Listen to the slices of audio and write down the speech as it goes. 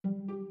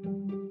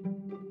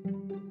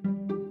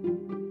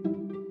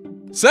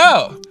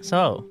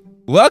So,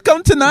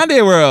 welcome to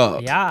Nande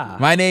World. Yeah.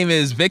 My name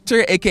is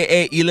Victor,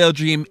 aka Elil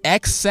Dream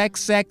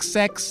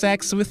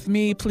XXXXX with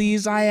me,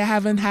 please. I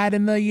haven't had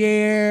in a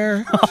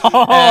year.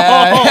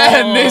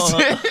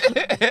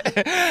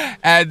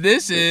 And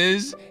this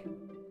is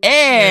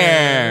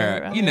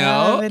Air. You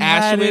know,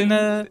 Ashwin.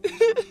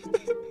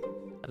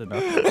 I don't know.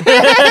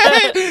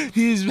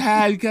 He's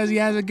mad because he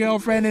has a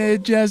girlfriend and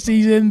it just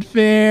isn't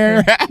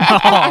fair.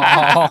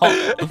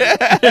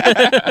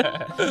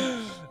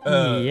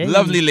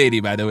 Lovely lady,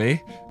 by the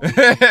way.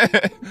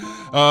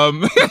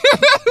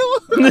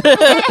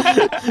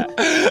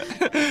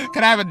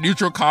 Can I have a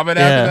neutral comment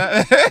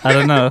after that? I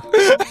don't know.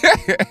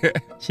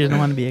 She doesn't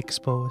want to be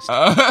exposed.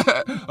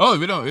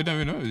 We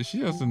don't.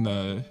 She doesn't.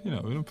 We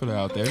don't put her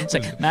out there. It's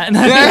like,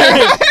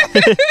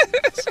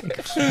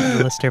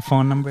 list her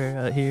phone number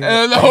out here.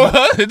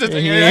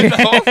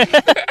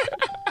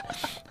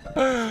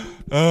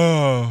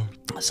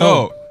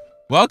 So,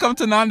 welcome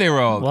to Nande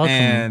World. Welcome.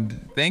 And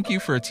thank you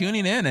for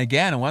tuning in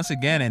once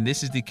again. And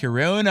this is the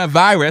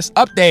coronavirus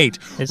update.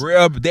 We're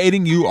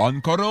updating you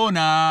on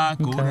Corona.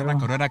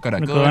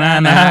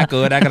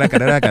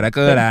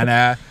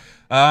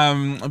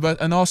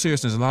 But in all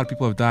seriousness, a lot of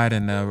people have died,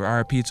 and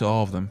RIP to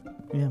all of them.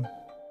 Yeah.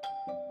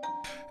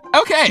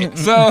 Okay,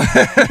 so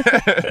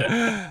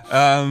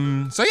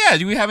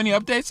do we have any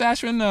updates,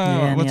 Ashwin?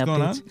 What's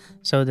going on?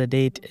 So the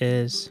date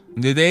is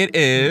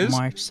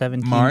March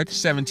 17th. March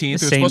 17th. We were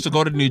supposed to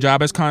go to the New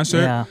Jabez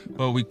concert,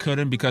 but we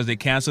couldn't because they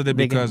canceled it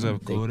because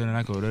of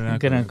Corona.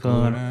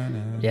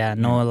 Yeah,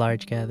 no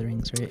large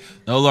gatherings, right?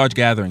 No large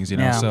gatherings,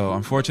 So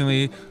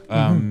unfortunately,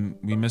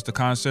 we missed the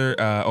concert,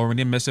 or we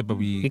didn't miss it, but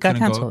we got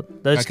couldn't canceled. go.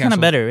 That's kind of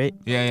better, right?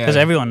 Yeah. Because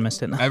everyone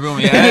missed it now.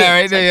 Everyone,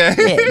 right there,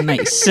 Yeah,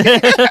 nice.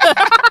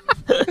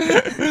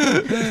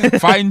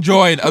 Find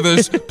joy in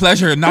others'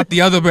 pleasure, not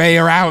the other way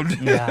around.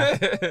 And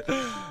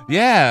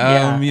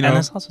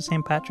it's also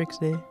St. Patrick's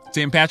Day.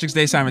 St. Patrick's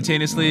Day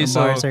simultaneously. The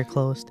bars are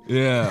closed.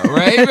 Yeah,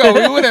 right.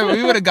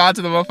 we would have gone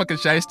to the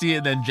motherfucking shiesty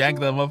and then drank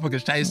the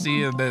motherfucking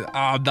shiesty and then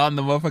done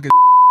the motherfucking.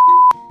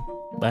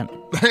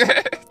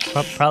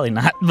 But probably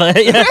not.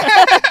 But yeah,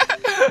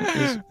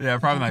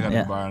 probably not going to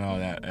the bar and all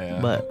that. Yeah,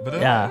 but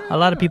a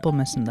lot of people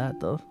missing that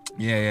though.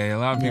 Yeah, a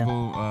lot of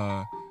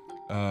people.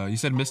 You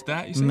said missed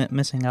that? You said?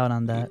 Missing out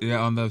on that. Yeah,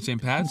 on the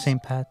St. Pat's?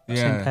 St.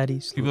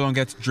 Patty's. People don't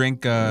get to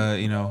drink,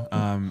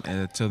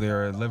 till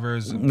their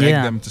livers beg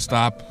them to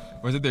stop.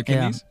 Or is it their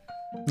kidneys?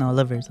 No,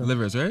 livers.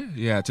 Livers, right?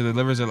 Yeah, to the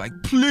livers are like,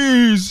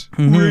 please,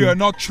 we are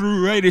not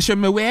true, right? They show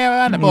me where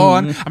I'm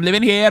born. I'm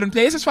living here in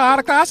places far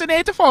across and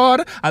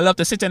 84. I love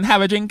to sit and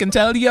have a drink and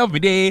tell you every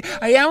day.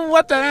 I am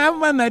what I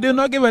am and I do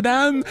not give a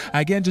damn.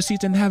 I get to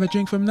sit and have a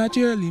drink from that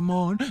early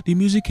morn. The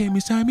music came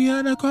beside me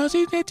and across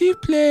its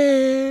native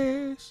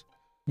place.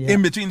 Yeah.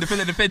 In between the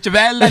fill of the fetch and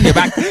your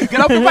back.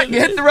 Get off your back, you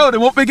hit the road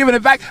and won't be giving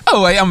it back.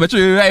 Oh, I am a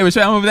true Irish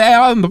fan over there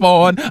on the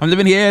board. I'm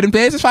living here in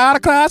places far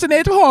across the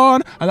native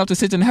horn. I love to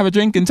sit and have a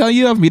drink and tell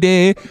you of me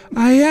day.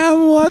 I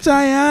am what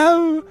I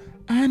am,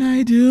 and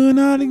I do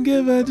not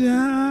give a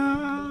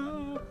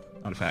damn.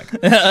 Not a fact.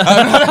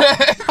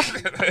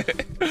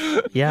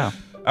 Yeah.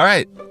 All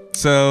right.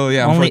 So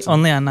yeah, only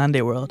on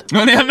Nande World.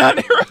 Only on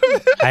Nande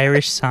World.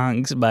 Irish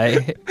songs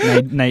by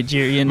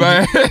Nigerian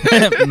mans.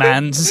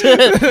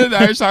 The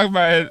Irish song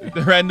by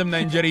the random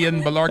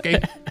Nigerian Balarke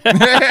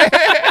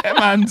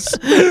mans.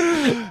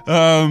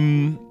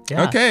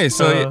 Okay,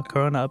 so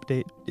Corona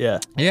update. Yeah.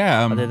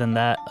 Other than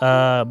that,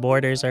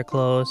 borders are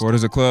closed.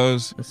 Borders are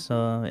closed.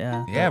 So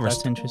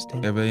that's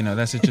interesting. Yeah, but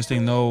that's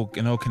interesting. No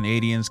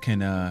Canadians can.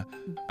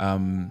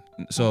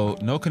 So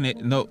no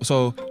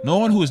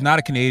one who is not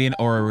a Canadian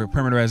or a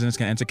permanent resident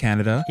can enter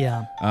Canada.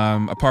 Yeah.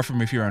 Apart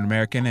from if you're an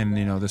American, and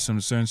there's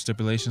some certain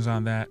stipulations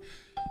on that.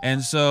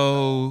 And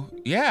so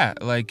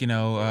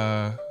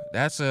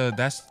that's the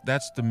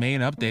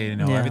main update.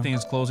 Everything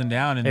is closing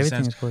down in the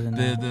sense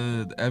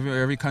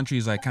every country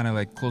is kind of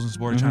closing its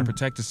border, trying to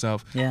protect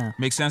itself. Yeah,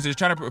 makes sense. They're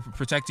trying to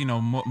protect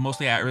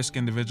mostly at-risk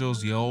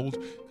individuals, the old,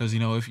 because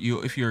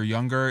if you're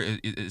younger,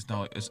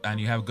 and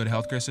you have a good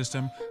healthcare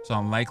system, it's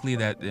unlikely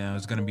that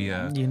it's gonna be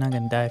you're not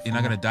gonna die. You're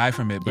not gonna die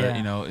from it, but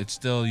it's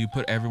still, you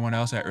put everyone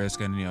else at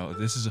risk, and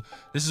this is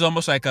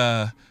almost like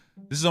a.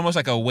 This is almost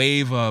like a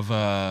wave of,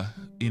 of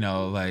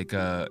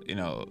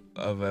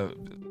a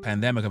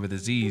pandemic, of a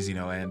disease,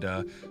 and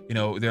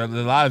there's a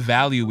lot of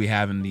value we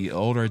have in the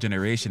older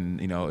generation,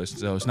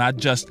 so it's not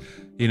just,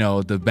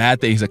 the bad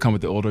things that come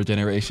with the older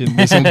generation.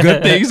 There's some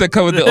good things that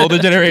come with the older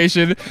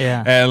generation.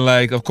 Yeah.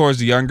 And of course,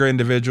 the younger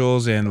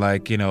individuals and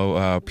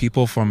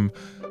people from,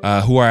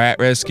 who are at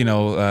risk,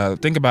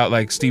 think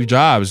about Steve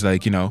Jobs,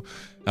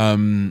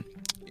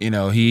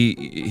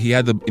 he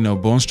had the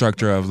bone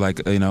structure of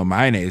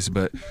mayonnaise,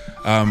 but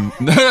no,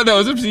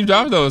 was it Steve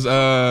Jobs? That was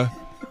oh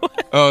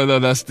no,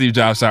 that's Steve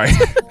Jobs. Sorry.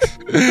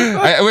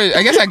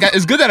 I guess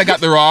it's good that I got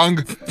the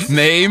wrong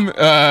name.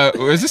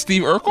 Was it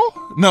Steve Urkel?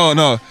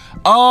 No.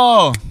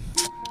 Oh,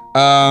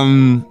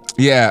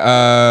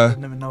 Yeah. I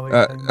never know what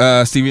you're talking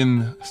about.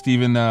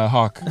 Stephen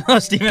Hawking. Oh,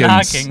 Stephen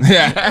Hawking.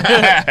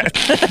 Yeah.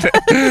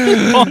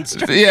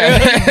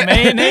 Yeah.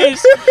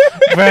 Mayonnaise.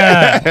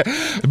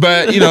 Bruh.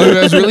 But, he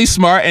was really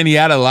smart, and he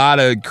had a lot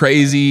of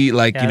crazy,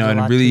 like,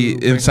 and really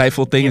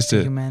insightful things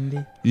to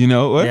humanity.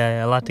 What?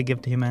 Yeah, a lot to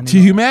give to humanity. To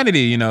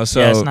humanity, so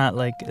yeah, it's not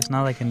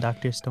like in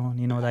Dr. Stone,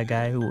 that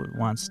guy who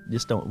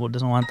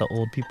doesn't want the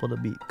old people to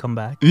come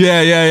back.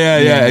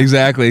 Yeah.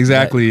 Exactly. So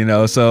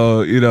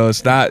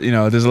it's not,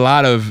 there's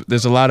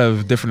a lot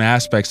of different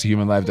aspects to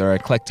human life that are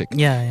eclectic.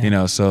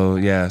 Yeah. So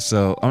that's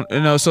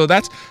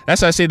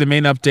why I say the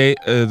main update,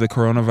 the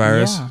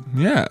coronavirus.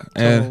 Yeah.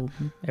 And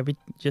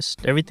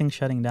everything's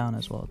shutting down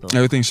as well, though.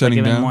 Everything's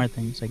shutting down. More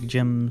things like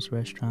gyms,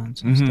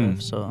 restaurants, and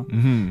stuff. So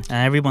and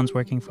everyone's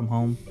working from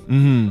home.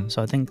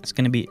 So I think it's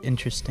going to be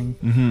interesting.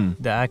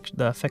 The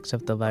effects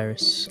of the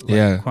virus,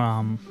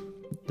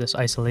 this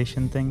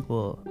isolation thing,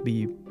 will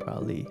be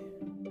probably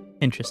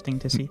interesting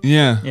to see.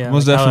 Yeah,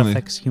 most definitely. How it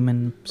affects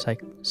human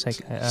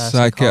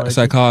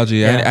psychology.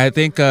 Yeah. I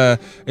think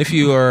if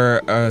you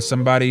are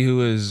somebody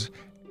who is,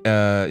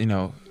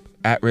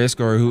 at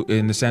risk, or who,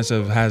 in the sense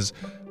of, has,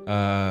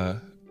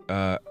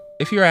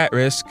 if you're at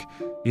risk,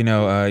 you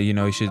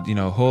should,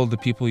 hold the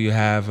people you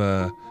have,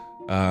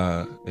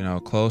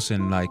 close,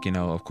 and, like,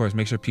 of course,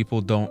 make sure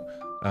people don't,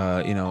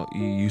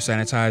 you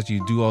sanitize,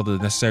 you do all the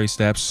necessary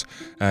steps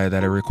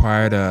that are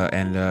required,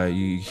 and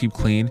you keep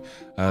clean.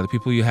 The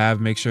people you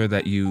have, make sure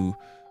that you,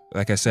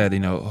 like I said,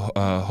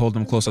 hold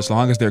them close as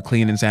long as they're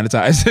clean and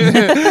sanitized.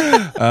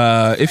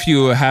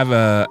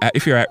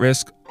 If you're at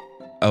risk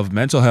of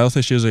mental health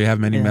issues, or you have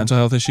many mental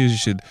health issues, you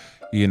should,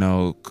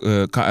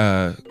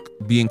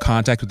 be in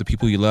contact with the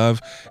people you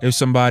love. If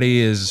somebody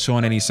is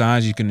showing any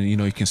signs, you can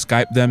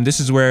Skype them. This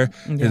is where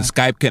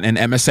Skype and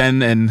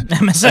MSN and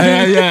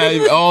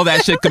all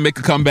that shit can make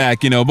a comeback,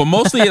 But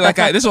mostly,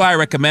 this is what I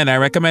recommend. I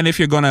recommend, if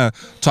you're gonna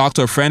talk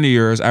to a friend of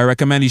yours, I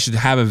recommend you should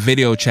have a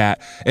video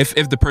chat.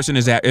 If the person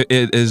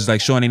is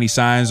like showing any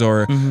signs,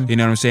 or you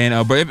know what I'm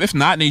saying. But if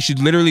not, then you should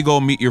literally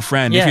go meet your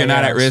friend if you're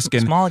not at risk.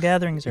 And small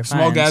gatherings are fine.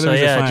 Small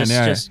gatherings are fine.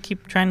 Just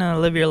keep trying to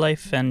live your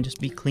life and just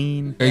be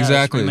clean.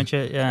 Exactly. That's pretty much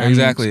it. Yeah.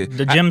 Exactly.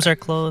 The gyms are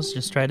closed.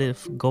 Just try to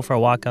go for a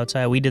walk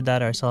outside. We did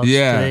that ourselves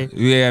today.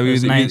 It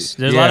was nice.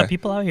 There's a lot of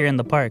people out here in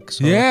the park.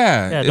 So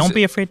don't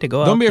be afraid to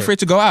go out. Don't be afraid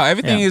to go out.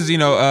 Everything is,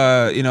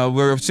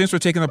 since we're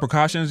taking the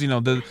precautions,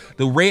 the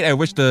rate at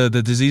which the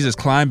disease is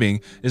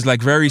climbing is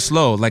like very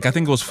slow. Like, I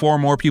think it was 4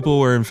 more people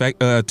were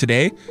infected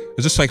today.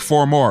 It's just like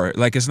 4 more.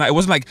 Like, it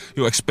wasn't like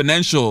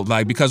exponential,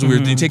 like, because we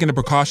were taking the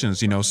precautions,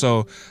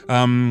 So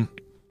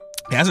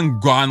it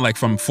hasn't gone like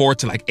from 4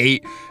 to like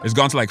 8. It's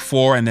gone to like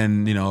 4, and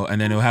then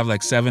and then it'll have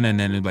like 7, and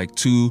then like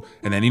 2,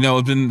 and then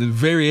it's been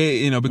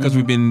very because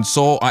we've been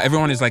so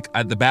everyone is like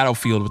at the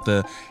battlefield with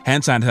the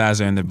hand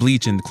sanitizer and the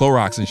bleach and the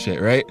Clorox and shit,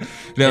 right? You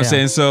know what I'm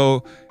saying?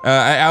 So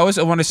I always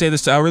want to say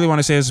this. I really want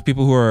to say this to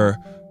people who are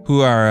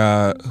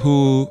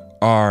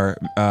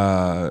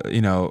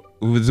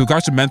with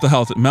regards to mental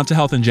health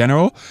in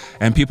general,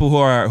 and people who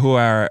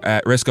are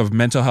at risk of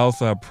mental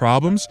health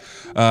problems,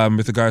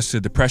 with regards to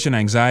depression,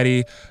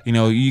 anxiety,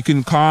 you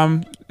can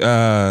calm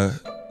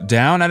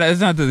down. And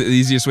it's not the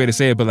easiest way to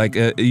say it, but like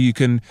you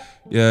can.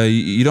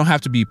 You don't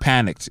have to be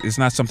panicked. It's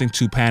not something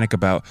to panic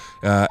about.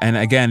 And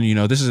again,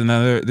 this is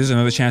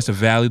another chance to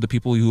value the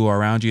people who are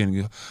around you, and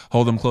you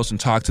hold them close and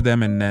talk to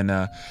them. And then,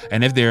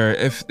 and if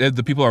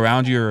the people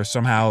around you are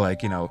somehow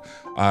like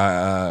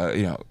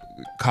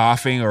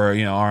coughing, or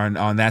are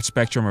on that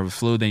spectrum of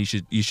flu, then you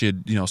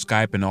should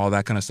Skype and all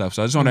that kind of stuff.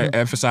 So I just want to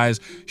emphasize,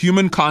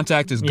 human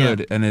contact is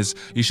good, and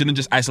you shouldn't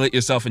just isolate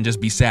yourself and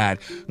just be sad.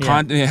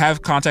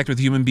 Have contact with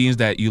human beings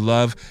that you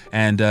love,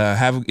 and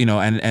have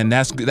and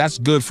that's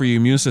good for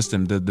your immune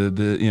system. The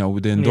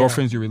with the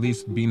endorphins you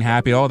release, being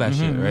happy, all that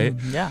shit, right?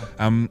 Yeah.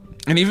 And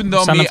even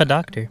though son of a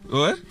doctor.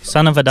 What?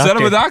 Son of a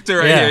doctor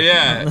right here,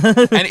 yeah.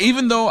 And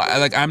even though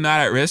I'm not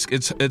at risk,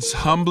 it's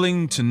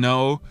humbling to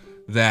know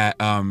that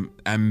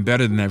I'm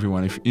better than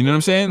everyone. You know what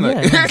I'm saying?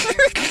 Like,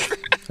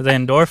 For the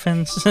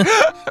endorphins.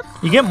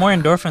 You get more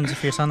endorphins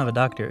if you're son of a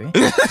doctor, right?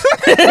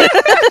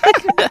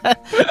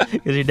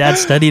 Because your dad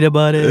studied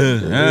about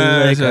it.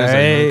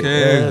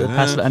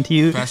 Pass it on to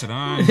you. Pass it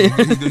on.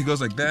 He goes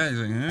like that. He's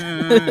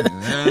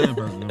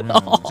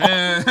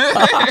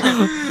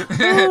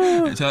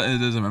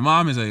like, my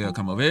mom is like,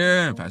 come over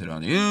here and pass it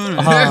on to you.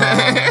 All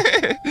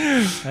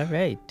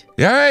right.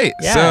 Yeah, all right.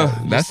 Yeah, so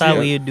that's how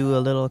we do a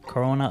little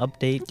Corona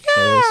update,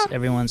 because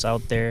everyone's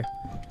out there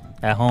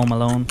at home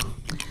alone.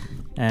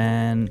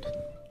 And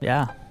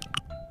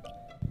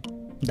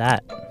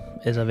that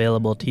is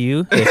available to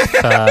you if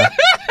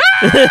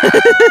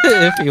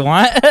you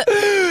want.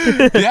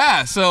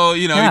 So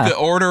you could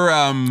order.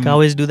 You can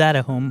always do that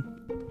at home.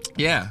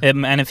 Yeah.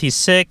 And if he's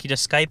sick, you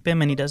just Skype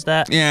him and he does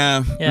that.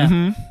 Yeah.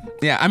 Yeah.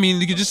 Yeah. I mean,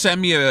 you could just send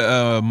me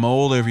a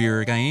mold of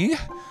your guy,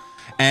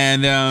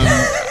 and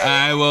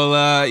I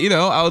will, you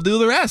know, I'll do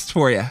the rest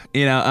for you.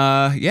 You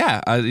know,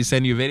 yeah, I'll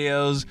send you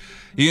videos.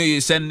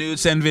 You send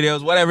nudes, send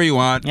videos, whatever you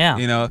want. Yeah.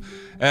 You know,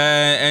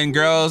 and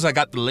girls, I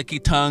got the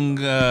licky tongue.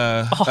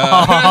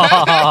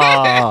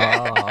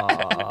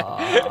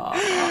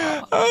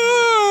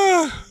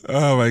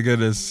 Oh my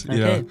goodness. Okay.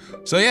 You know.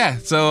 So yeah.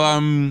 So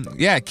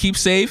yeah, keep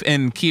safe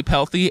and keep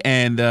healthy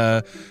and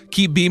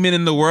keep beaming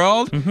in the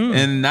world.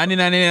 And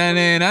 99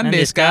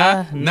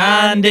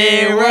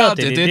 Nande world.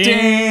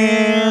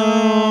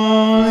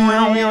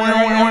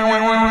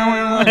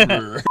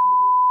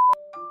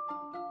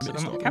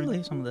 I can't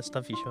believe some of the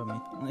stuff you showed me.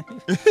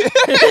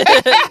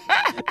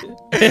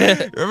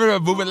 Remember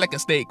moving like a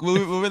snake?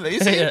 Moving like, you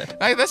see? Yeah.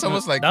 Like, that's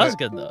almost like that was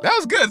good though. That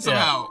was good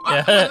somehow.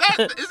 Yeah.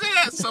 Isn't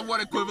that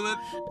somewhat equivalent?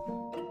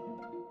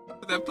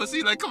 That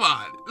pussy, like, come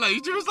on, like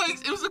it was like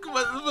it was like,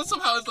 but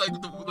somehow it's like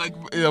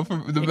you know,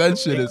 from the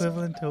mention is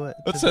equivalent to what?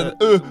 What's to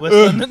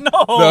that? No,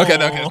 Okay,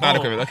 it's not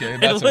equivalent. Okay,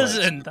 that's it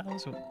wasn't. That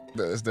was. No,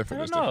 it's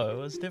different. I don't know. It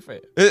was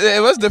different.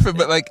 It was different,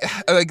 but like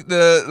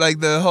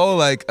the whole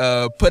like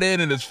put it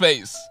in his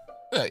face.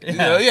 Like, you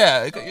know,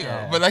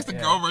 but like the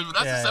girl version,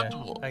 that's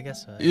acceptable. I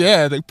guess so.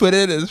 Yeah, like put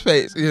it in his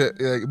face. Yeah,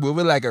 like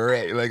moving like a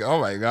ray. Like, oh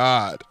my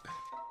god.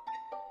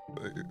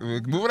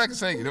 Like, move it like a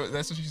snake. You know,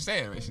 that's what she's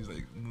saying, right? She's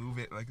like, move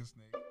it like a snake.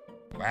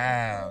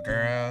 Wow,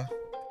 girl.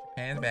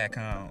 Hands back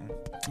home.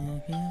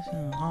 It feels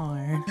so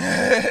hard.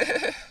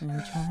 I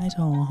try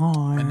so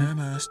hard. And I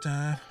must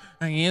stop.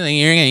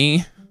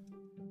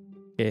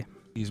 Okay.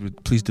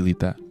 Please delete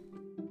that.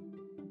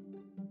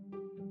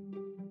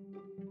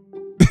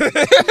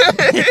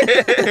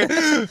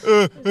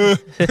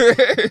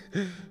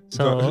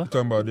 So,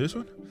 talking about this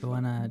one? do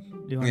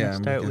you wanna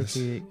start with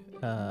the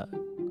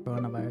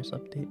coronavirus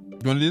update?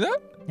 You wanna do that?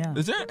 Yeah.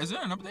 Is there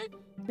an update?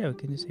 Yeah, we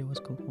can just say what's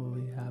cool. Will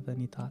we have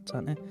any thoughts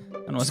on it?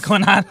 And what's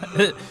going on?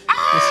 Just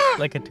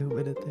like a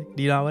 2-minute thing.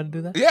 Do you not want to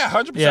do that? Yeah,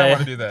 100%. Yeah, I yeah.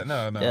 want to do that.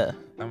 No. Yeah.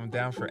 I'm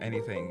down for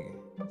anything,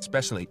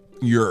 especially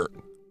your.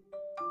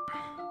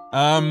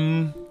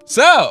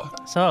 So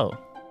So,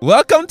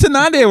 welcome to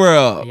Nande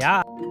World.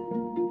 yeah.